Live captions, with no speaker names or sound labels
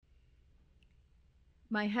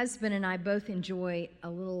My husband and I both enjoy a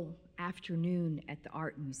little afternoon at the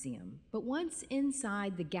art museum, but once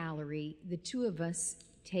inside the gallery, the two of us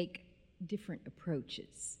take different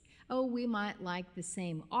approaches. Oh, we might like the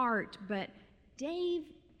same art, but Dave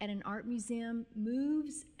at an art museum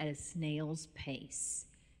moves at a snail's pace,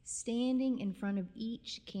 standing in front of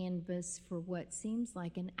each canvas for what seems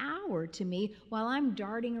like an hour to me while I'm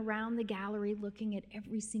darting around the gallery looking at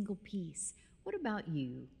every single piece. What about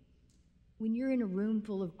you? When you're in a room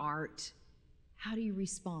full of art, how do you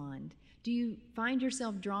respond? Do you find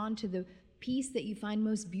yourself drawn to the piece that you find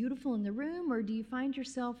most beautiful in the room, or do you find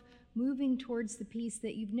yourself moving towards the piece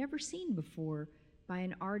that you've never seen before by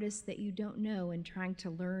an artist that you don't know and trying to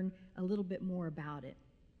learn a little bit more about it?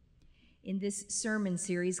 In this sermon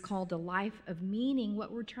series called A Life of Meaning,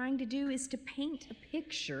 what we're trying to do is to paint a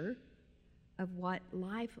picture of what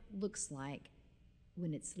life looks like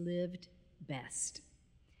when it's lived best.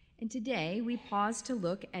 And today we pause to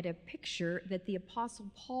look at a picture that the Apostle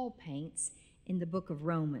Paul paints in the book of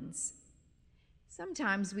Romans.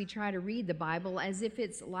 Sometimes we try to read the Bible as if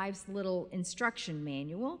it's life's little instruction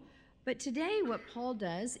manual, but today what Paul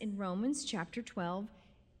does in Romans chapter 12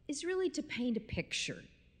 is really to paint a picture.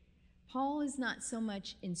 Paul is not so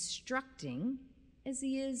much instructing as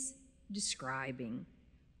he is describing.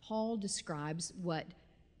 Paul describes what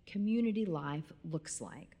community life looks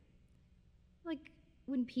like. Like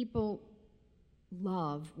when people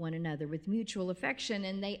love one another with mutual affection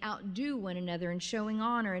and they outdo one another in showing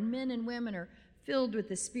honor, and men and women are filled with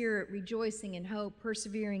the Spirit, rejoicing in hope,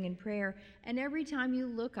 persevering in prayer, and every time you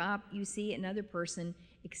look up, you see another person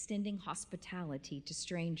extending hospitality to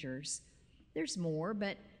strangers. There's more,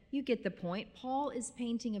 but you get the point. Paul is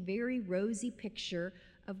painting a very rosy picture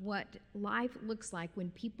of what life looks like when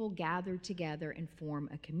people gather together and form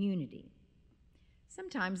a community.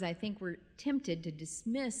 Sometimes I think we're tempted to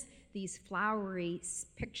dismiss these flowery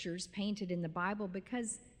pictures painted in the Bible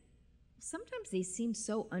because sometimes they seem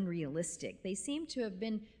so unrealistic. They seem to have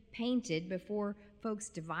been painted before folks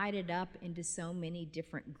divided up into so many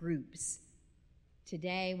different groups.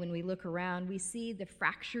 Today, when we look around, we see the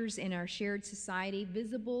fractures in our shared society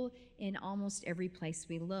visible in almost every place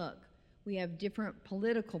we look. We have different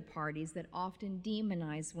political parties that often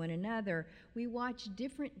demonize one another. We watch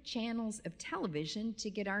different channels of television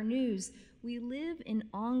to get our news. We live in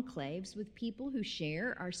enclaves with people who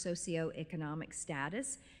share our socioeconomic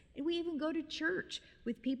status. And we even go to church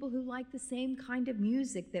with people who like the same kind of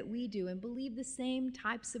music that we do and believe the same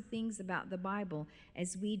types of things about the Bible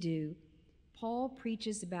as we do. Paul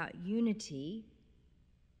preaches about unity,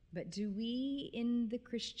 but do we in the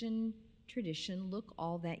Christian tradition look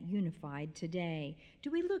all that unified today? Do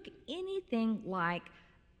we look anything like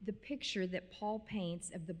the picture that Paul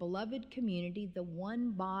paints of the beloved community, the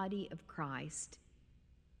one body of Christ?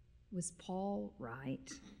 Was Paul right?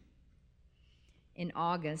 In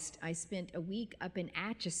August, I spent a week up in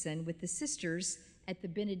Atchison with the sisters at the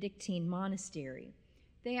Benedictine Monastery.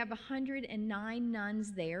 They have 109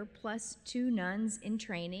 nuns there, plus 2 nuns in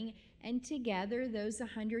training, and together those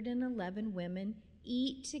 111 women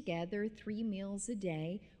eat together 3 meals a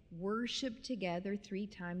day, worship together 3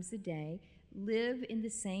 times a day, live in the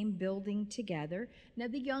same building together. Now,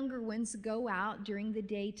 the younger ones go out during the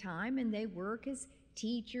daytime and they work as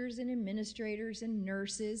teachers and administrators and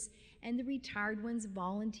nurses, and the retired ones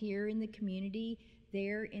volunteer in the community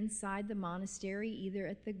there inside the monastery, either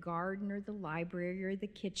at the garden or the library or the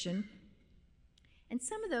kitchen. And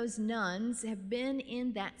some of those nuns have been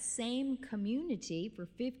in that same community for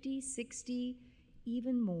 50, 60,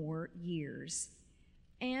 even more years.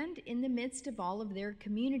 And in the midst of all of their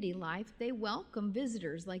community life, they welcome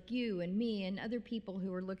visitors like you and me and other people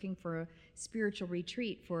who are looking for a spiritual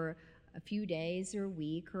retreat for a few days or a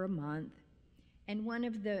week or a month. And one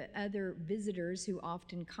of the other visitors who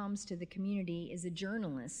often comes to the community is a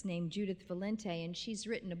journalist named Judith Valente, and she's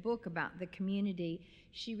written a book about the community.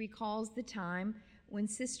 She recalls the time when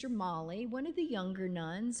Sister Molly, one of the younger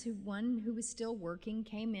nuns, one who was still working,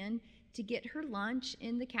 came in to get her lunch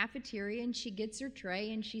in the cafeteria, and she gets her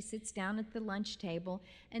tray and she sits down at the lunch table,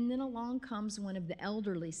 and then along comes one of the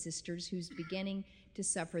elderly sisters who's beginning to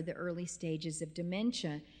suffer the early stages of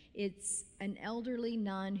dementia. It's an elderly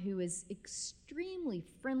nun who is extremely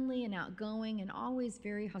friendly and outgoing and always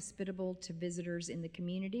very hospitable to visitors in the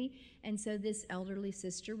community. And so this elderly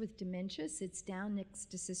sister with dementia sits down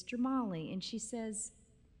next to Sister Molly, and she says,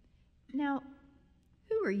 "Now,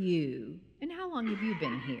 who are you, and how long have you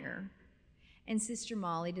been here?" And Sister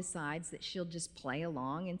Molly decides that she'll just play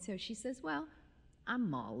along, and so she says, "Well, I'm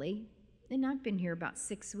Molly, and I've been here about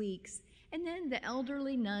 6 weeks." And then the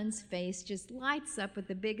elderly nun's face just lights up with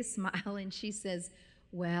the biggest smile, and she says,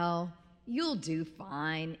 "Well, you'll do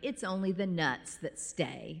fine. It's only the nuts that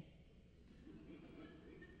stay.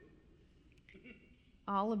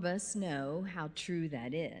 All of us know how true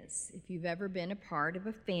that is. If you've ever been a part of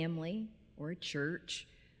a family or a church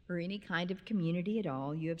or any kind of community at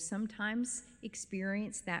all, you have sometimes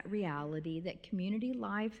experienced that reality that community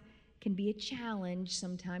life can be a challenge.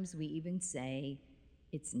 Sometimes we even say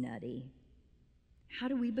it's nutty. How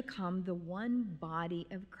do we become the one body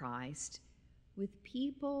of Christ with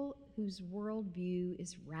people whose worldview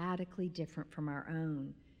is radically different from our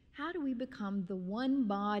own? How do we become the one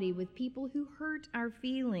body with people who hurt our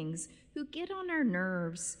feelings, who get on our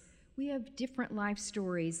nerves? We have different life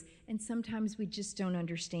stories, and sometimes we just don't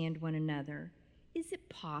understand one another. Is it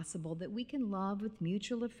possible that we can love with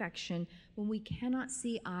mutual affection when we cannot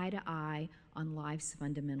see eye to eye on life's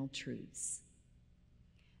fundamental truths?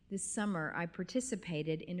 This summer, I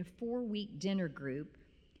participated in a 4-week dinner group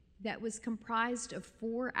that was comprised of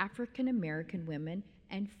 4 African American women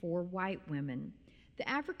and 4 white women. The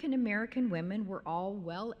African American women were all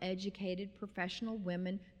well-educated professional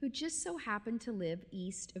women who just so happened to live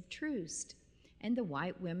east of Troost. And the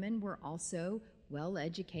white women were also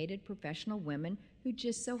well-educated professional women who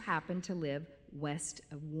just so happened to live west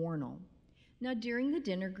of Warnell. Now, during the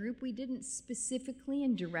dinner group, we didn't specifically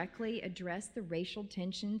and directly address the racial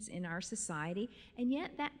tensions in our society, and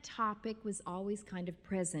yet that topic was always kind of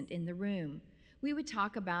present in the room. We would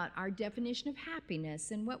talk about our definition of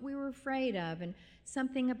happiness and what we were afraid of, and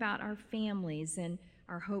something about our families and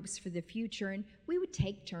our hopes for the future, and we would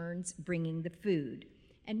take turns bringing the food.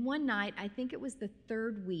 And one night, I think it was the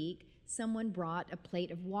 3rd week, someone brought a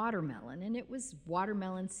plate of watermelon, and it was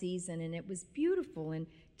watermelon season, and it was beautiful and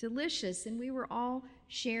delicious, and we were all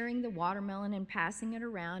sharing the watermelon and passing it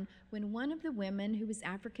around when one of the women, who was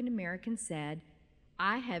African American, said,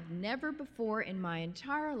 "I have never before in my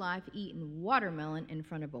entire life eaten watermelon in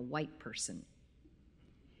front of a white person."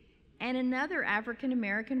 And another African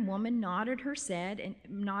American woman nodded her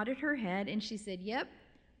head, and she said, "Yep,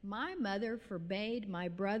 my mother forbade my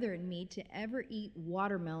brother and me to ever eat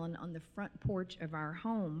watermelon on the front porch of our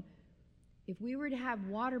home. If we were to have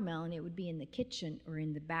watermelon, it would be in the kitchen or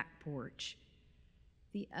in the back porch."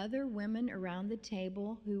 The other women around the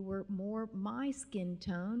table, who were more my skin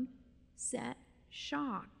tone, sat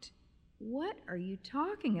shocked. "What are you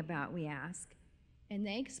talking about?" we asked. And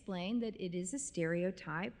they explained that it is a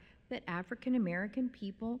stereotype that African American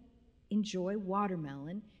people enjoy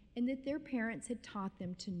watermelon and that their parents had taught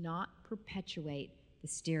them to not perpetuate the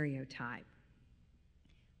stereotype.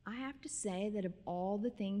 I have to say that of all the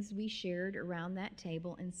things we shared around that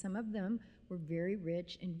table, and some of them were very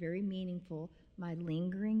rich and very meaningful, my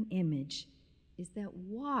lingering image is that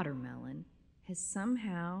watermelon has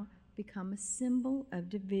somehow become a symbol of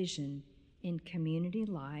division in community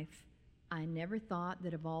life. I never thought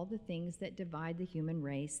that of all the things that divide the human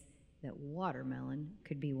race, that watermelon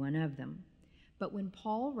could be one of them. But when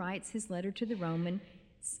Paul writes his letter to the Romans,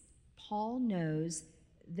 Paul knows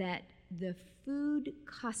that the food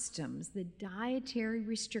customs, the dietary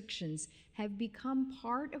restrictions, have become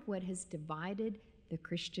part of what has divided the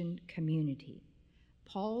Christian community.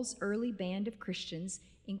 Paul's early band of Christians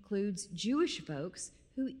includes Jewish folks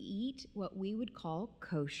who eat what we would call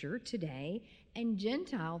kosher today, and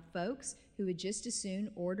Gentile folks who would just as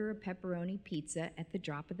soon order a pepperoni pizza at the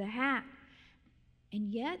drop of the hat. And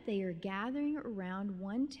yet they are gathering around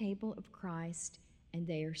one table of Christ, and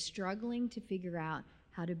they are struggling to figure out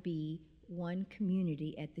how to be one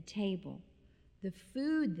community at the table. The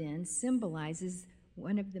food then symbolizes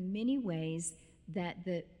one of the many ways that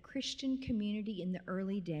the Christian community in the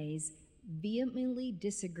early days vehemently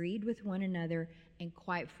disagreed with one another and,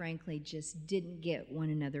 quite frankly, just didn't get one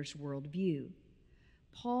another's worldview.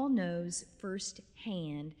 Paul knows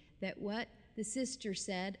firsthand that what the sister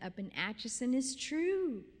said up in Atchison is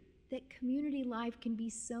true, that community life can be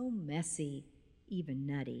so messy, even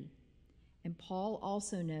nutty. And Paul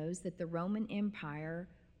also knows that the Roman Empire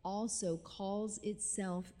also calls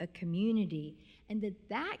itself a community, and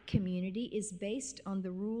that community is based on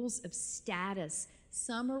the rules of status.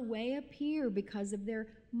 Some are way up here because of their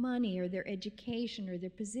money or their education or their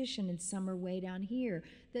position, and some are way down here.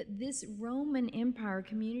 That this Roman Empire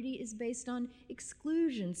community is based on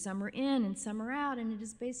exclusion. Some are in and some are out, and it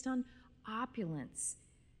is based on opulence.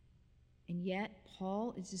 And yet,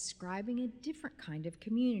 Paul is describing a different kind of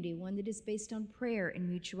community, one that is based on prayer and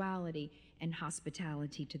mutuality and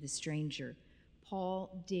hospitality to the stranger.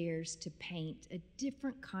 Paul dares to paint a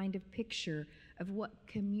different kind of picture of what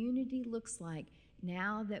community looks like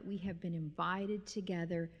now that we have been invited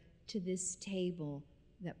together to this table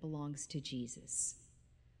that belongs to Jesus.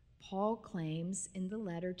 Paul claims in the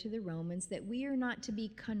letter to the Romans that we are not to be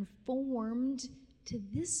conformed to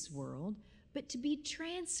this world, but to be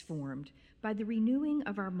transformed by the renewing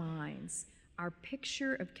of our minds. Our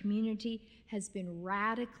picture of community has been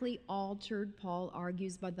radically altered, Paul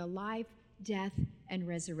argues, by the life, death, and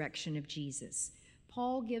resurrection of Jesus.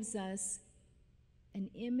 Paul gives us an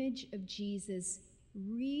image of Jesus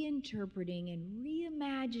reinterpreting and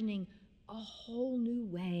reimagining a whole new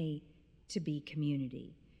way to be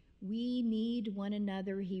community. We need one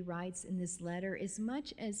another, he writes in this letter, as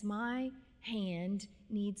much as my hand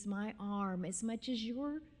needs my arm, as much as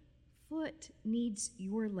your foot needs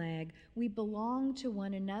your leg. We belong to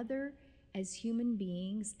one another as human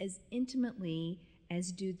beings as intimately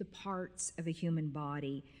as do the parts of a human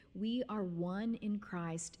body. We are one in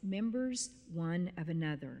Christ, members one of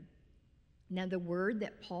another. Now, the word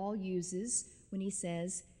that Paul uses when he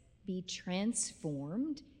says, be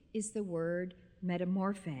transformed, is the word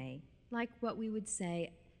metamorphe, like what we would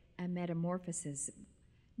say a metamorphosis.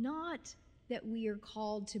 Not that we are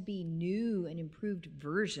called to be new and improved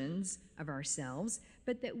versions of ourselves,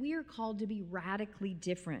 but that we are called to be radically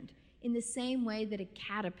different. In the same way that a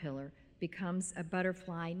caterpillar becomes a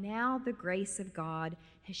butterfly, now the grace of God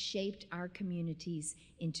has shaped our communities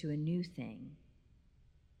into a new thing.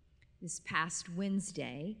 This past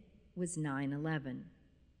Wednesday was 9/11.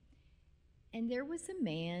 And there was a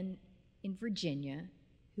man in Virginia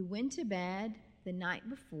who went to bed the night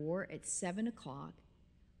before at 7 o'clock,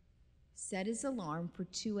 set his alarm for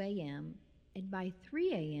 2 a.m., and by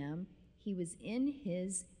 3 a.m., he was in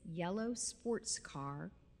his yellow sports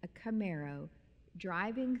car, a Camaro,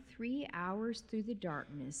 driving 3 hours through the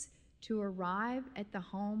darkness to arrive at the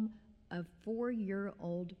home of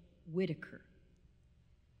 4-year-old Whitaker.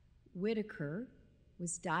 Whitaker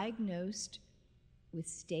was diagnosed with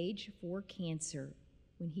stage 4 cancer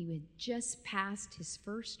when he had just passed his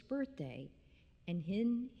first birthday, and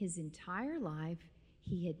in his entire life,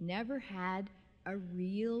 he had never had a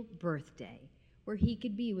real birthday where he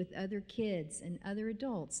could be with other kids and other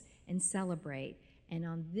adults and celebrate. And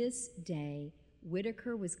on this day,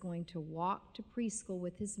 Whitaker was going to walk to preschool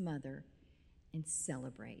with his mother and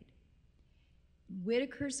celebrate.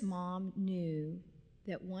 Whitaker's mom knew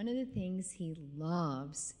that one of the things he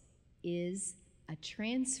loves is a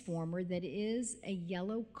transformer that is a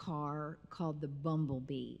yellow car called the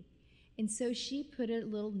Bumblebee. And so she put a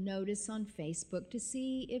little notice on Facebook to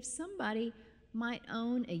see if somebody might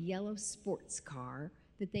own a yellow sports car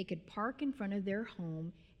that they could park in front of their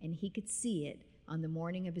home and he could see it on the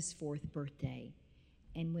morning of his 4th birthday.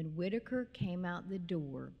 And when Whitaker came out the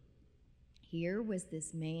door, here was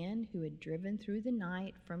this man who had driven through the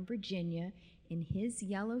night from Virginia in his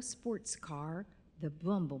yellow sports car, the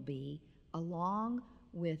Bumblebee, along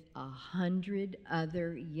with 100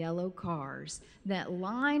 other yellow cars that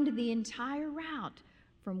lined the entire route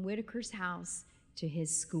from Whitaker's house to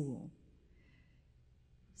his school.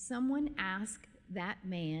 Someone asked that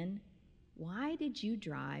man, "Why did you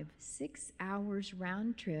drive 6 hours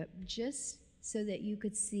round trip just so that you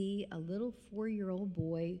could see a little 4-year-old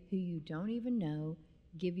boy who you don't even know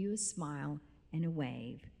give you a smile and a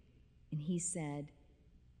wave?" And he said,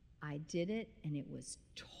 "I did it, and it was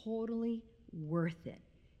totally worth it."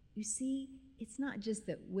 You see, it's not just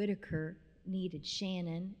that Whitaker needed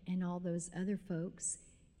Shannon and all those other folks.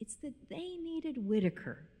 It's that they needed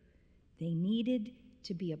Whitaker. They needed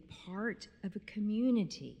to be a part of a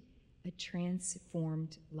community, a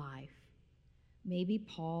transformed life. Maybe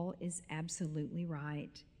Paul is absolutely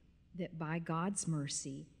right that by God's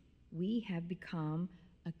mercy, we have become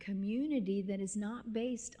a community that is not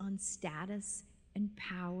based on status and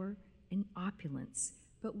power and opulence,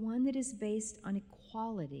 but one that is based on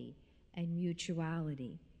equality and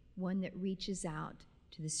mutuality, one that reaches out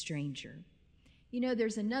to the stranger. You know,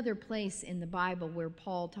 there's another place in the Bible where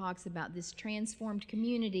Paul talks about this transformed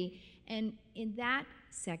community, and in that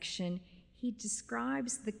section, he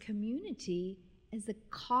describes the community as a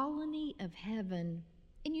colony of heaven.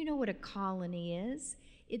 And you know what a colony is?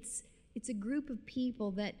 It's a group of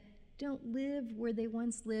people that don't live where they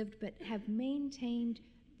once lived, but have maintained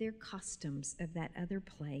their customs of that other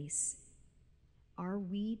place. Are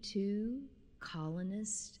we too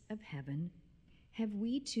colonists of heaven? Have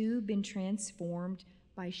we too been transformed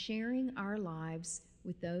by sharing our lives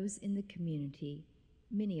with those in the community,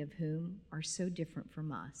 many of whom are so different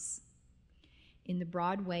from us? In the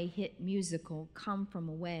Broadway hit musical Come From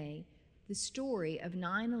Away, the story of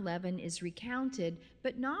 9/11 is recounted,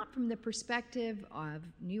 but not from the perspective of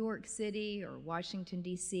New York City or Washington,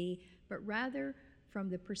 D.C., but rather from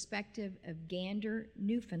the perspective of Gander,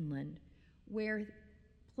 Newfoundland, where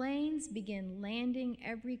planes began landing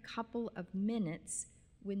every couple of minutes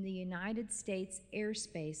when the United States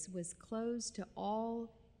airspace was closed to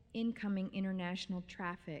all incoming international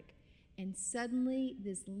traffic, and suddenly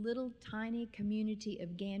this little tiny community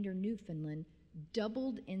of Gander, Newfoundland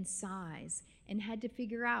doubled in size and had to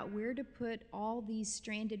figure out where to put all these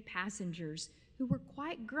stranded passengers who were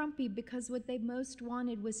quite grumpy because what they most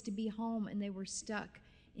wanted was to be home and they were stuck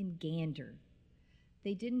in Gander.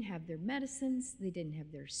 They didn't have their medicines, they didn't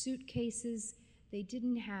have their suitcases, they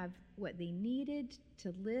didn't have what they needed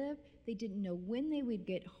to live, they didn't know when they would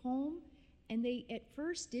get home, and they at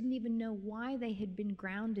first didn't even know why they had been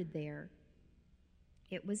grounded there.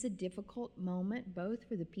 It was a difficult moment both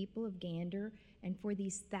for the people of Gander and for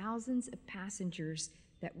these thousands of passengers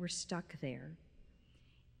that were stuck there.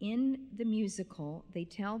 In the musical, they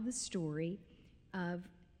tell the story of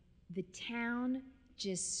the town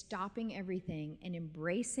just stopping everything and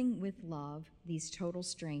embracing with love these total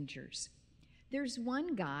strangers. There's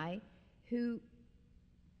one guy who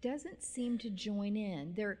doesn't seem to join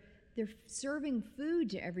in. They're serving food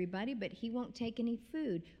to everybody, but he won't take any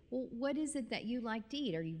food. Well, what is it that you like to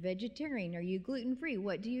eat? Are you vegetarian? Are you gluten-free?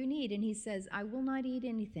 What do you need? And he says, I will not eat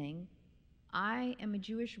anything. I am a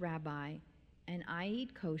Jewish rabbi, and I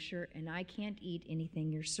eat kosher, and I can't eat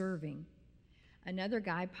anything you're serving. Another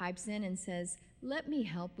guy pipes in and says, let me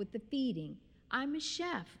help with the feeding. I'm a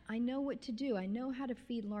chef. I know what to do. I know how to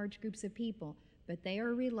feed large groups of people. But they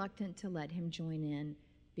are reluctant to let him join in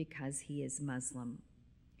because he is Muslim.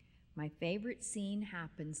 My favorite scene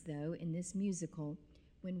happens, though, in this musical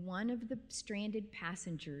when one of the stranded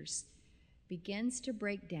passengers begins to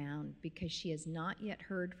break down because she has not yet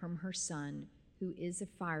heard from her son, who is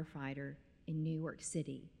a firefighter in New York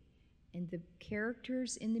City. And the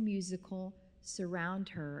characters in the musical surround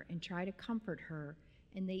her and try to comfort her,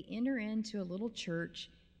 and they enter into a little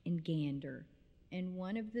church in Gander. And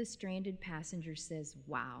one of the stranded passengers says,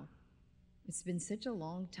 wow, it's been such a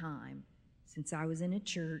long time since I was in a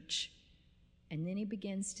church. And then he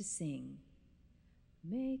begins to sing,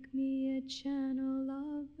 make me a channel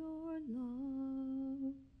of your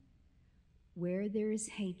love. Where there is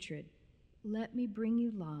hatred, let me bring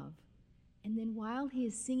you love. And then while he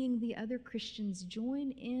is singing, the other Christians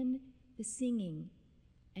join in the singing.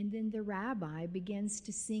 And then the rabbi begins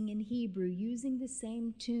to sing in Hebrew, using the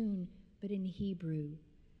same tune, but in Hebrew.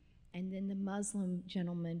 And then the Muslim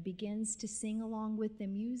gentleman begins to sing along with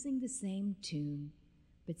them, using the same tune,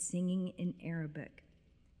 but singing in Arabic.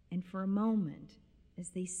 And for a moment, as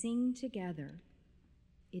they sing together,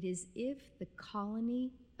 it is as if the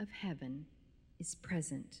colony of heaven is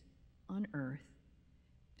present on earth,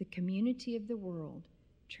 the community of the world,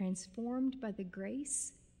 transformed by the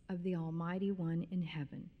grace of the Almighty One in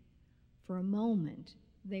heaven. For a moment,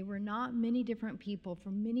 they were not many different people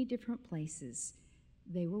from many different places.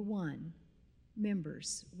 They were one,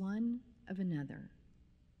 members one of another.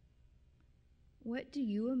 What do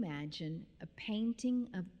you imagine a painting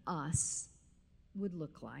of us would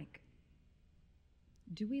look like?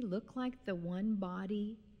 Do we look like the one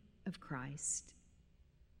body of Christ?